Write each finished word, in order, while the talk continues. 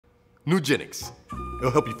Nugenics.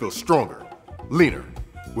 It'll help you feel stronger, leaner,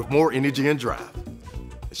 with more energy and drive.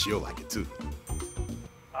 And she'll like it too.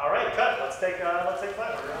 All right, cut. Let's take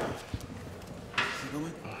flight.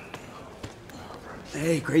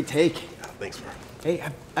 Hey, great take. Thanks, bro. Hey,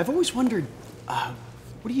 I've always wondered,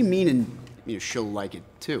 what do you mean she'll like it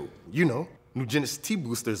too? You know, Nugenics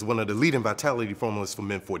T-Booster is one of the leading vitality formulas for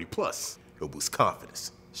men 40+. It'll boost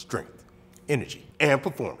confidence, strength, energy, and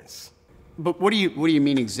performance. But what do you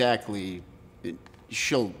mean exactly?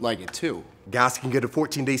 She'll like it too. Guys can get a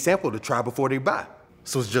 14-day sample to try before they buy.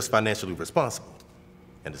 So it's just financially responsible.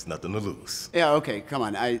 And there's nothing to lose. Yeah, okay, come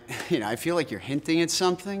on. I feel like you're hinting at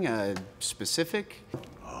something, specific.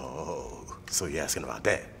 Oh, so you're asking about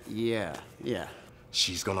that? Yeah.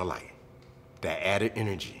 She's gonna like that added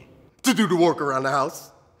energy to do the work around the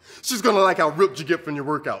house. She's gonna like how ripped you get from your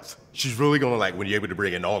workouts. She's really gonna like when you're able to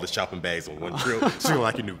bring in all the shopping bags on one trip. She's gonna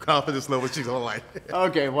like your new confidence level. She's gonna like.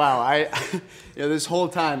 Okay, wow. This whole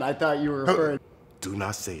time I thought you were referring. Do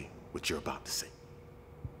not say what you're about to say.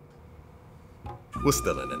 We're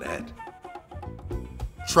still in an ad.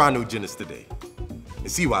 Try Nugenics today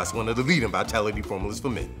and see why it's one of the leading vitality formulas for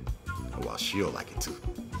men, and why she'll like it too.